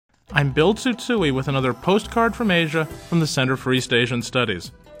I'm Bill Tsutsui with another postcard from Asia from the Center for East Asian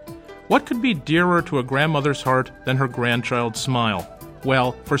Studies. What could be dearer to a grandmother's heart than her grandchild's smile?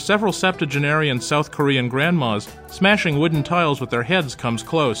 Well, for several septuagenarian South Korean grandmas, smashing wooden tiles with their heads comes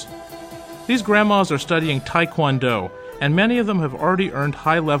close. These grandmas are studying Taekwondo, and many of them have already earned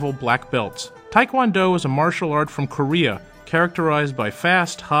high-level black belts. Taekwondo is a martial art from Korea, characterized by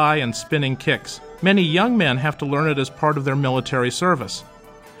fast, high, and spinning kicks. Many young men have to learn it as part of their military service.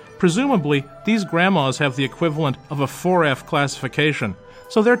 Presumably, these grandmas have the equivalent of a 4F classification,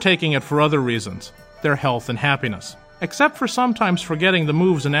 so they're taking it for other reasons, their health and happiness. Except for sometimes forgetting the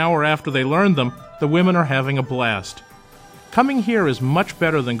moves an hour after they learned them, the women are having a blast. Coming here is much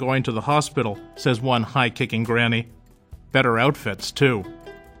better than going to the hospital, says one high-kicking granny. Better outfits, too.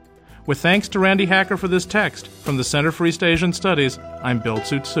 With thanks to Randi Hacker for this text, from the Center for East Asian Studies, I'm Bill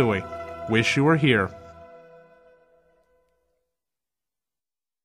Tsutsui. Wish you were here.